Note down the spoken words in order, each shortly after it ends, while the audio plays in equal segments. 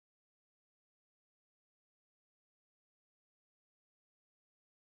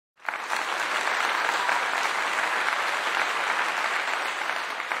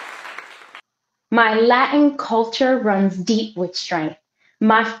My Latin culture runs deep with strength.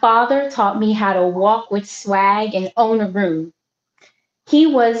 My father taught me how to walk with swag and own a room. He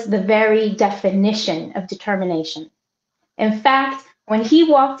was the very definition of determination. In fact, when he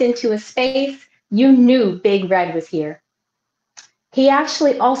walked into a space, you knew Big Red was here. He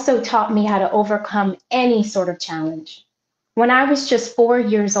actually also taught me how to overcome any sort of challenge. When I was just 4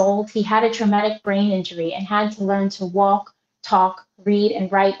 years old, he had a traumatic brain injury and had to learn to walk, talk, read,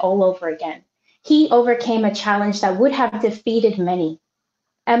 and write all over again. He overcame a challenge that would have defeated many.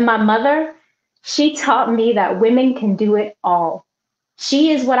 And my mother, she taught me that women can do it all.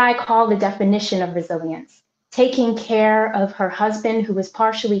 She is what I call the definition of resilience, taking care of her husband who was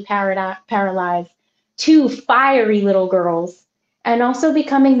partially paralyzed, two fiery little girls, and also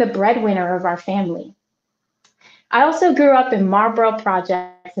becoming the breadwinner of our family. I also grew up in Marlboro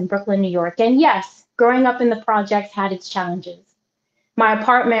Projects in Brooklyn, New York. And yes, growing up in the projects had its challenges. My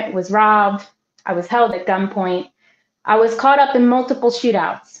apartment was robbed. I was held at gunpoint. I was caught up in multiple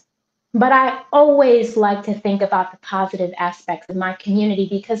shootouts. But I always like to think about the positive aspects of my community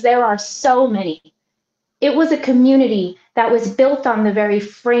because there are so many. It was a community that was built on the very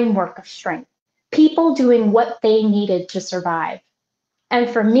framework of strength, people doing what they needed to survive. And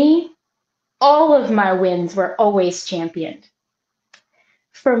for me, all of my wins were always championed.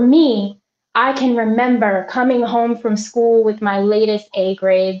 For me, I can remember coming home from school with my latest A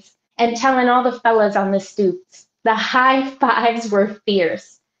grades and telling all the fellas on the stoops. The high fives were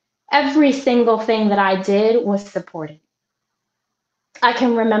fierce. Every single thing that I did was supported. I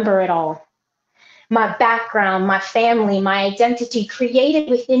can remember it all. My background, my family, my identity created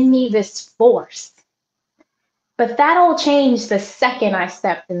within me this force. But that all changed the second I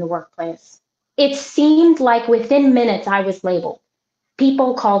stepped in the workplace. It seemed like within minutes I was labeled.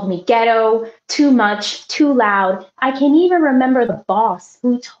 People called me ghetto, too much, too loud. I can even remember the boss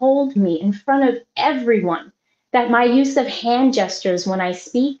who told me in front of everyone that my use of hand gestures when I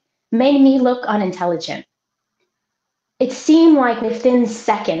speak made me look unintelligent. It seemed like within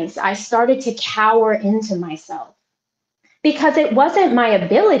seconds I started to cower into myself because it wasn't my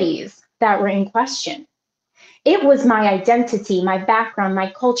abilities that were in question. It was my identity, my background,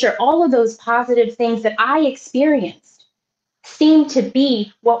 my culture, all of those positive things that I experienced seemed to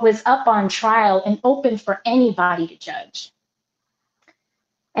be what was up on trial and open for anybody to judge.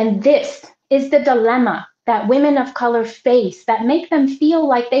 And this is the dilemma that women of color face that make them feel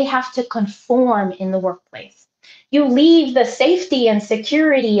like they have to conform in the workplace. You leave the safety and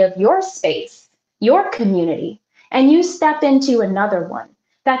security of your space, your community, and you step into another one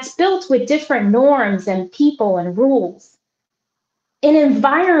that's built with different norms and people and rules. An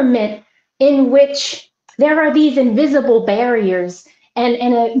environment in which there are these invisible barriers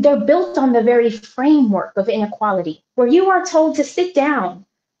and they're built on the very framework of inequality, where you are told to sit down,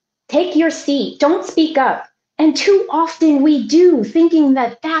 take your seat, don't speak up. And too often we do, thinking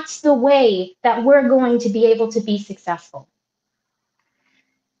that that's the way that we're going to be able to be successful.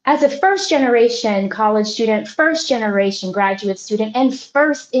 As a first generation college student, first generation graduate student, and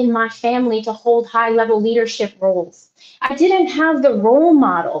first in my family to hold high level leadership roles, I didn't have the role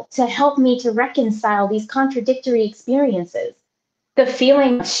model to help me to reconcile these contradictory experiences. The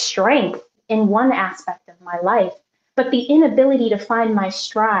feeling of strength in one aspect of my life, but the inability to find my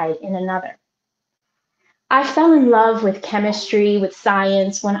stride in another. I fell in love with chemistry, with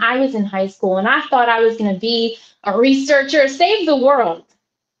science when I was in high school, and I thought I was going to be a researcher, save the world.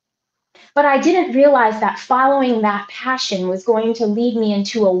 But I didn't realize that following that passion was going to lead me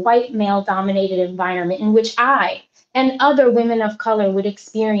into a white male dominated environment in which I and other women of color would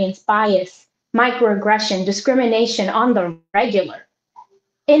experience bias, microaggression, discrimination on the regular.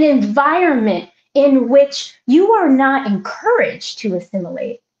 An environment in which you are not encouraged to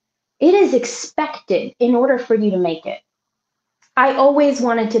assimilate. It is expected in order for you to make it. I always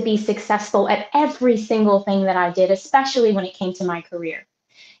wanted to be successful at every single thing that I did, especially when it came to my career.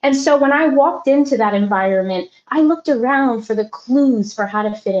 And so when I walked into that environment, I looked around for the clues for how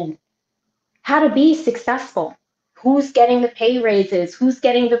to fit in, how to be successful, who's getting the pay raises, who's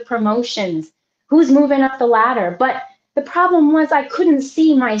getting the promotions, who's moving up the ladder. But the problem was I couldn't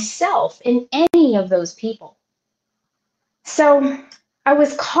see myself in any of those people. So I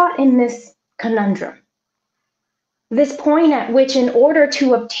was caught in this conundrum, this point at which in order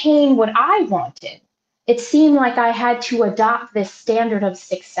to obtain what I wanted, it seemed like I had to adopt this standard of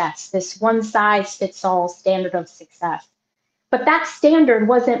success, this one-size-fits-all standard of success. But that standard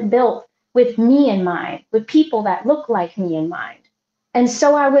wasn't built with me in mind, with people that look like me in mind. And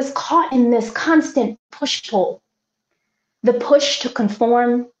so I was caught in this constant push-pull, the push to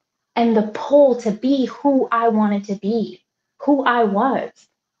conform and the pull to be who I wanted to be, who I was.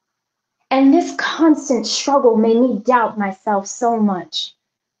 And this constant struggle made me doubt myself so much.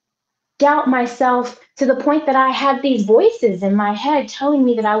 Doubt myself to the point that I had these voices in my head telling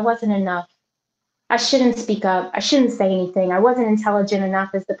me that I wasn't enough. I shouldn't speak up. I shouldn't say anything. I wasn't intelligent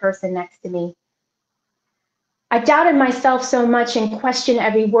enough as the person next to me. I doubted myself so much and questioned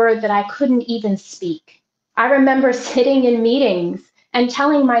every word that I couldn't even speak. I remember sitting in meetings and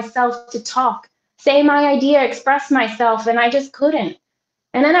telling myself to talk, say my idea, express myself, and I just couldn't.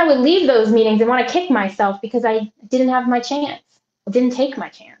 And then I would leave those meetings and want to kick myself because I didn't have my chance. I didn't take my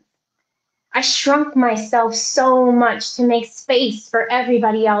chance. I shrunk myself so much to make space for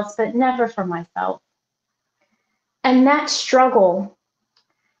everybody else, but never for myself. And that struggle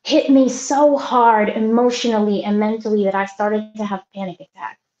hit me so hard emotionally and mentally that I started to have panic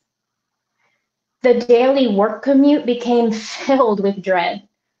attacks. The daily work commute became filled with dread.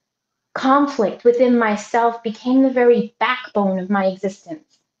 Conflict within myself became the very backbone of my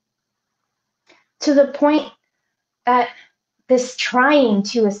existence, to the point that this trying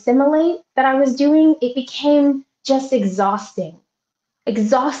to assimilate that I was doing, it became just exhausting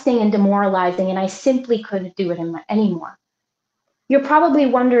and demoralizing, and I simply couldn't do it anymore. You're probably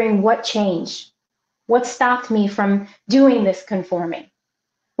wondering what changed, what stopped me from doing this conforming.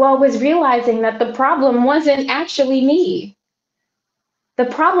 Well, it was realizing that the problem wasn't actually me. The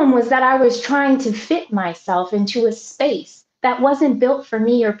problem was that I was trying to fit myself into a space that wasn't built for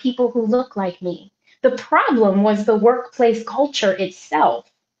me or people who look like me. The problem was the workplace culture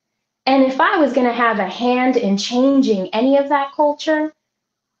itself. And if I was going to have a hand in changing any of that culture,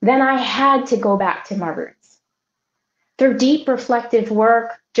 then I had to go back to my roots. Through deep reflective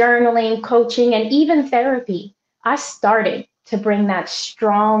work, journaling, coaching, and even therapy, I started to bring that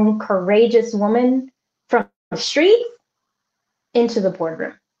strong, courageous woman from the streets into the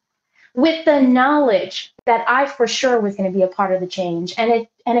boardroom with the knowledge that I for sure was going to be a part of the change. And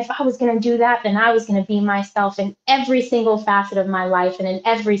if I was going to do that, then I was going to be myself in every single facet of my life and in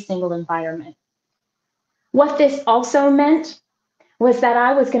every single environment. What this also meant was that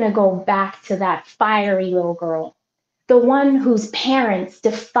I was going to go back to that fiery little girl, the one whose parents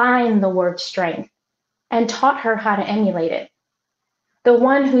defined the word strength and taught her how to emulate it, the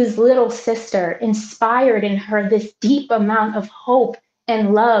one whose little sister inspired in her this deep amount of hope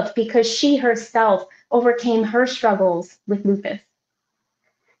and love because she herself overcame her struggles with lupus,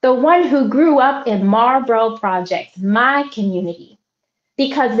 the one who grew up in Marlboro Projects, my community,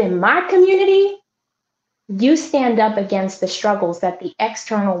 because in my community, you stand up against the struggles that the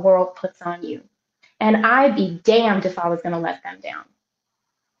external world puts on you. And I'd be damned if I was going to let them down.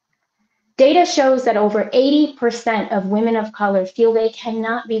 Data shows that over 80% of women of color feel they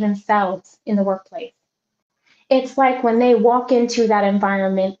cannot be themselves in the workplace. It's like when they walk into that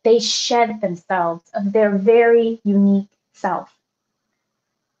environment, they shed themselves of their very unique self.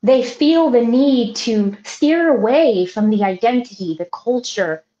 They feel the need to steer away from the identity, the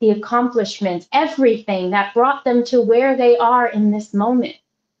culture, the accomplishments, everything that brought them to where they are in this moment.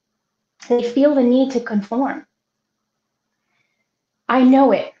 They feel the need to conform. I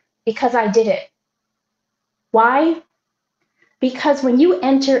know it because I did it. Why? Because when you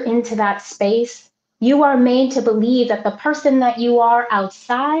enter into that space, you are made to believe that the person that you are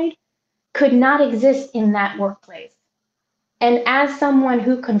outside could not exist in that workplace. And as someone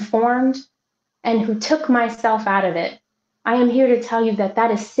who conformed and who took myself out of it, I am here to tell you that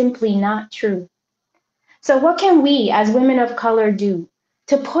that is simply not true. So what can we as women of color do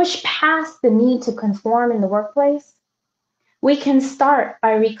to push past the need to conform in the workplace? We can start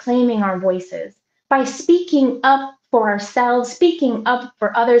by reclaiming our voices, by speaking up for ourselves, speaking up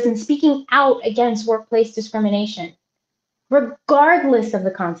for others, and speaking out against workplace discrimination, regardless of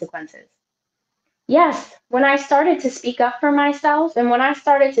the consequences. Yes, when I started to speak up for myself and when I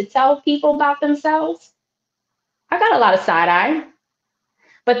started to tell people about themselves, I got a lot of side eye.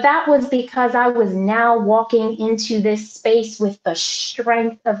 But that was because I was now walking into this space with the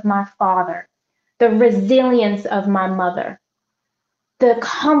strength of my father, the resilience of my mother, the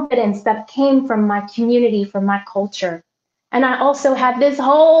confidence that came from my community, from my culture. And I also had this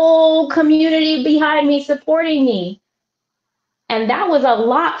whole community behind me supporting me. And that was a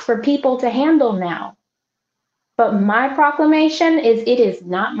lot for people to handle now. But my proclamation is it is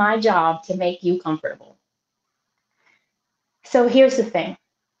not my job to make you comfortable. So here's the thing.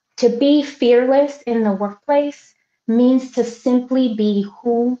 To be fearless in the workplace means to simply be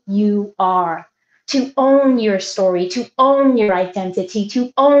who you are, to own your story, to own your identity,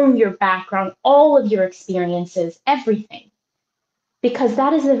 to own your background, all of your experiences, everything. Because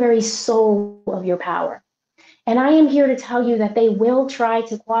that is the very soul of your power. And I am here to tell you that they will try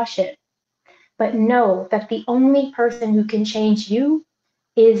to quash it. But know that the only person who can change you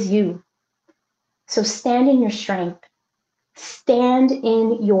is you. So stand in your strength, stand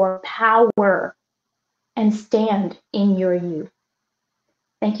in your power, and stand in your you.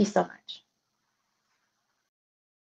 Thank you so much.